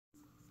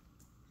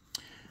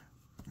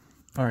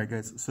All right,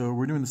 guys, so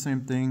we're doing the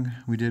same thing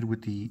we did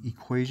with the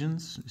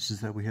equations. It's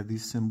just that we have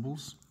these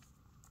symbols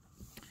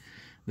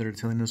that are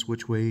telling us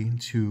which way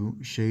to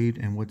shade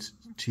and what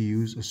to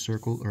use, a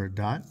circle or a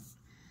dot.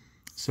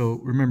 So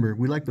remember,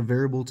 we like the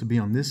variable to be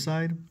on this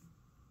side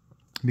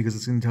because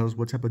it's going to tell us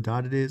what type of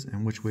dot it is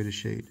and which way to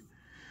shade.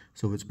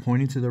 So if it's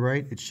pointing to the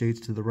right, it shades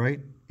to the right.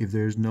 If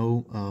there's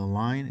no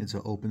line, it's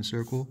an open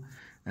circle,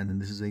 and then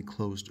this is a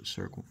closed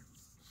circle.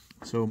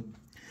 So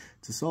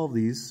to solve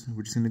these,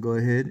 we're just going to go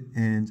ahead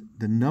and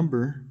the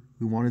number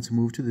we wanted to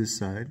move to this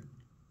side.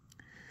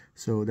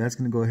 So that's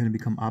going to go ahead and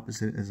become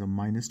opposite as a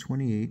minus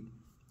 28.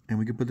 And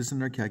we can put this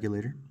in our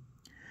calculator.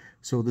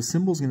 So the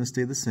symbol is going to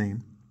stay the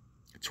same.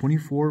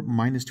 24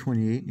 minus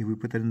 28, if we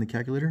put that in the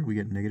calculator, we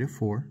get negative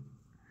 4.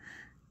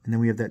 And then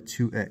we have that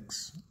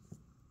 2x.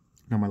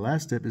 Now my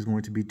last step is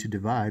going to be to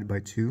divide by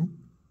 2.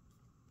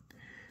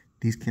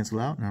 These cancel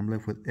out, and I'm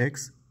left with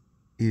x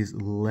is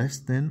less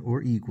than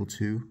or equal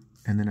to,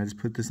 and then I just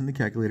put this in the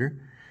calculator.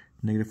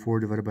 Negative 4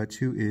 divided by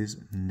 2 is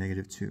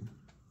negative 2.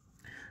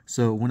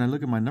 So when I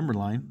look at my number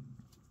line,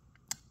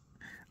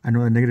 I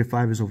know that negative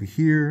 5 is over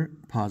here,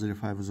 positive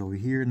 5 is over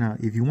here. Now,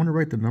 if you want to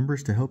write the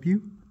numbers to help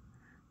you,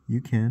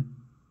 you can.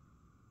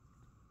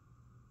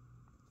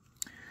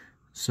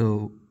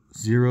 So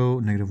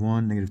 0, negative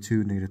 1, negative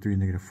 2, negative 3,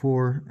 negative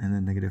 4, and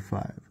then negative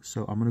 5.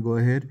 So I'm going to go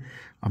ahead.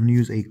 I'm going to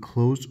use a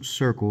closed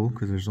circle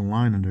because there's a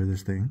line under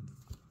this thing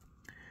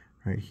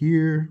right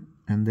here.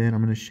 And then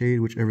I'm going to shade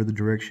whichever the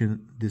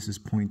direction this is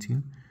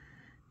pointing.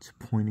 It's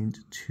pointing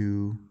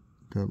to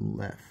the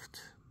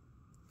left.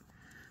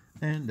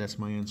 And that's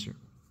my answer.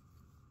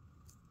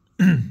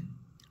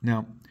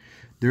 Now,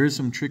 there is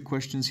some trick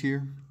questions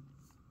here.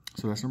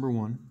 So that's number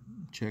 1.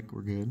 Check,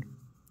 we're good.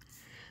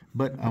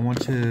 But I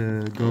want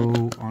to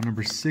go on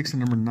number 6 and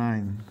number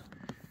 9.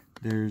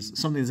 There's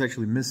something that's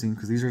actually missing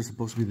because these are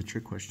supposed to be the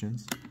trick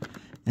questions.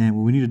 And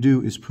what we need to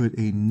do is put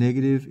a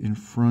negative in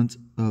front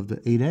of the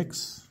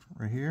 8x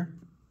right here.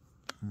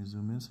 Let me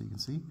zoom in so you can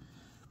see.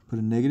 Put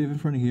a negative in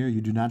front of here.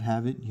 You do not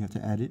have it. You have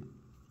to add it.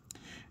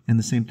 And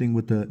the same thing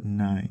with the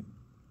 9.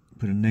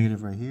 Put a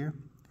negative right here.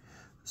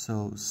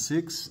 So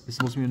 6 is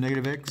supposed to be a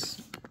negative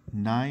x.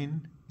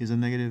 9 is a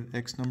negative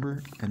x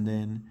number. And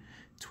then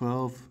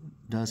 12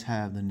 does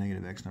have the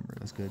negative x number.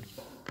 That's good.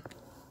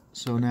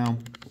 So now,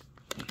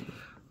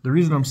 the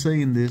reason I'm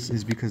saying this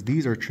is because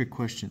these are trick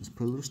questions.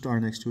 Put a little star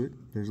next to it.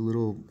 There's a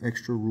little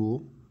extra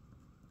rule.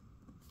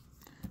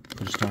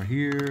 Put a star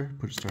here,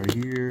 put a star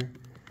here,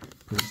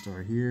 put a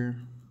star here.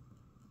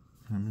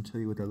 And I'm going to tell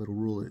you what that little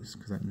rule is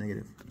because that's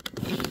negative.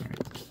 All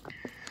right.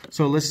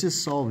 So let's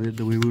just solve it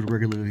the way we would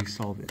regularly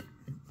solve it.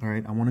 All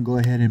right, I want to go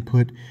ahead and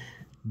put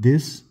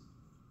this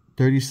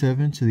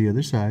 37 to the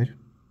other side.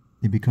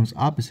 It becomes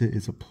opposite.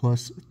 It's a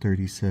plus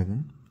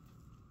 37.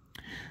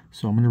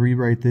 So I'm going to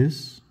rewrite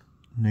this.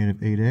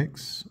 Negative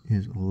 8x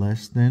is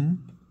less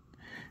than.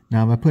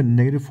 Now, if I put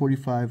negative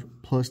 45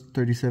 plus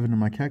 37 in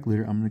my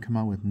calculator, I'm going to come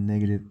out with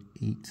negative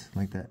 8,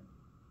 like that.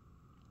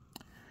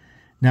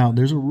 Now,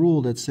 there's a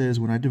rule that says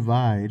when I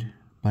divide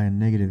by a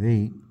negative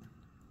 8,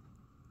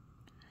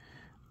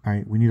 all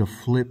right, we need to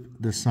flip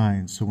the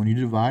sign. So when you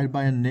divide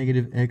by a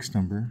negative x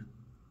number,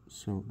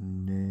 so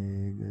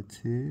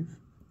negative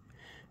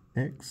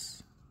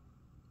x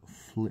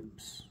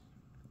flips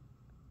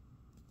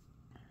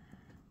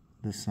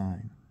the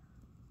sign.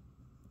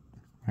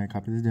 All right,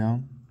 copy this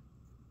down.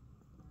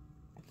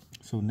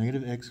 So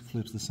negative x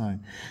flips the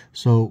sign.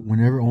 So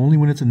only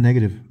when it's a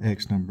negative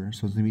x number,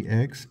 so it's going to be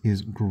x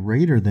is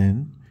greater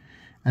than,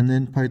 and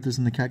then put this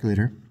in the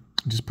calculator.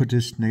 Just put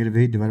this negative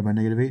 8 divided by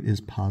negative 8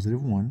 is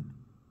positive 1.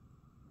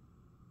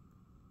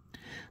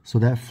 So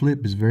that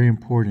flip is very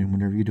important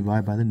whenever you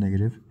divide by the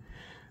negative.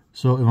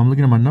 So if I'm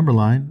looking at my number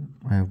line,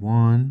 I have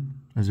 1,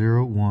 a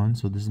 0, 1.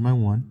 So this is my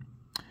 1.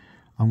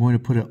 I'm going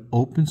to put an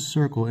open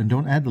circle, and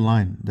don't add the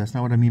line. That's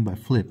not what I mean by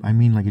flip. I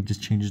mean like it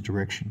just changes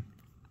direction.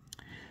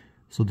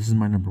 So this is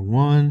my number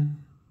 1.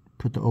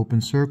 Put the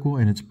open circle,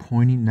 and it's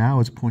pointing.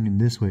 Now it's pointing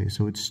this way.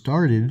 So it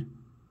started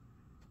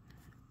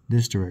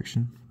this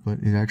direction, but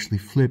it actually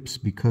flips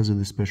because of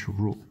this special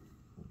rule.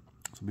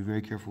 So be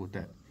very careful with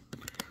that.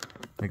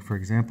 Like for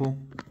example,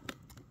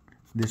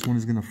 this one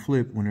is going to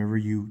flip whenever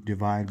you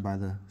divide by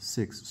the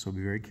 6. So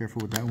be very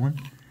careful with that one.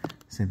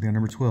 Same thing on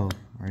number 12.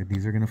 All right,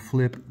 these are going to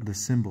flip the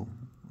symbol.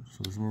 So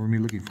this is what we're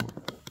going to be looking for.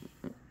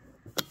 All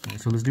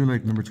right, so let's do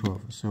like number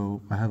 12.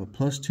 So I have a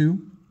plus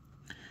 2.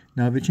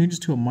 Now if it changes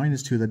to a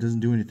minus 2, that doesn't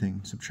do anything.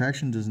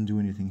 Subtraction doesn't do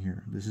anything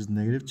here. This is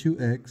negative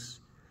 2x.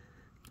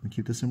 We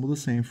keep the symbol the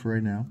same for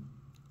right now.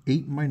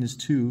 8 minus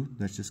 2,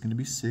 that's just going to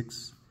be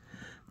 6.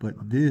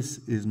 But this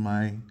is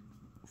my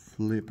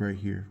flip right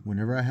here.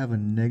 Whenever I have a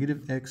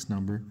negative x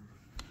number,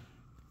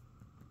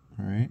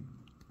 all right,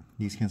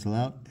 these cancel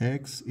out.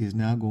 X is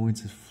now going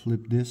to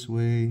flip this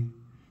way,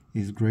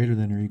 is greater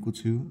than or equal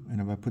to, and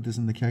if I put this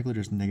in the calculator,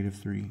 it's negative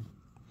 3.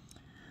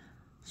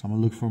 So I'm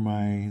going to look for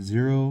my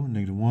 0,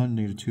 negative 1,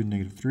 negative 2,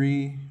 negative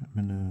 3.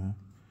 I'm going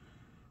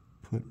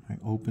to put my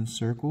open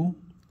circle,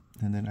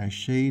 and then I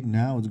shade.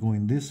 Now it's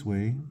going this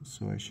way,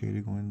 so I shade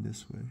it going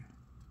this way,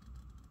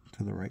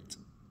 to the right.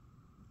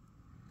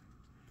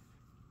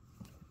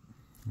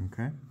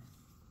 Okay.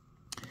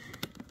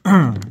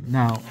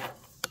 Now,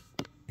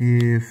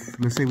 if,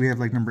 let's say we have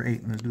like number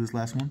 8. Let's do this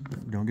last one.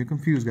 Don't get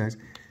confused, guys.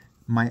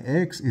 My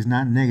x is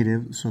not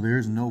negative, so there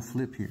is no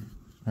flip here.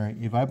 All right.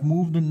 If I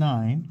move the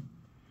 9,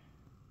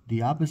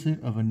 the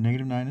opposite of a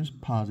negative 9 is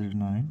positive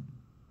 9.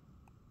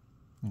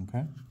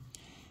 Okay.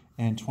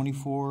 And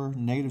 24,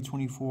 negative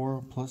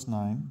 24 plus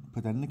 9,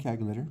 put that in the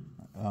calculator.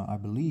 I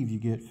believe you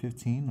get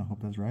 15. I hope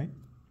that's right.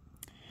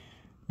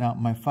 Now,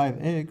 my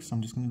 5x,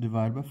 I'm just going to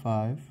divide by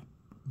 5.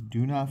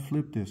 Do not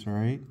flip this, all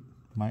right?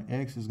 My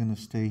x is going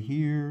to stay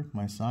here.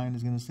 My sign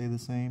is going to stay the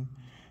same.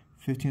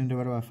 15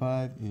 divided by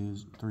 5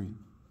 is 3.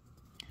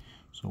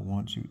 So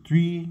 1, 2,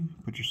 3.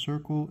 Put your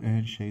circle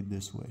and shade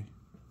this way.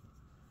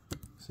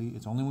 See,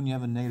 it's only when you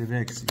have a negative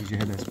x because you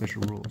have that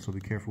special rule. So be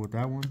careful with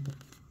that one.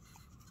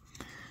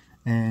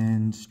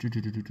 And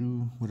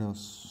what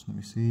else? Let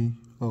me see.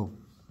 Oh,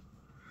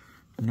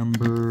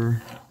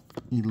 number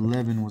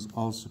 11 was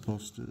also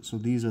supposed to. So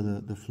these are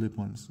the flip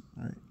ones.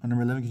 All right. On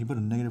number 11, can you put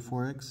a negative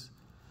 4x?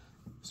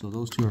 So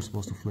those two are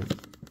supposed to flip.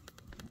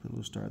 Put a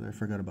little star there. I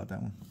forgot about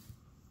that one.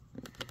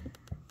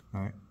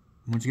 All right.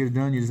 Once you get it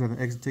done, you just have an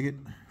exit ticket.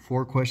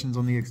 4 questions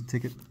on the exit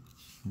ticket,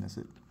 and that's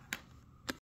it.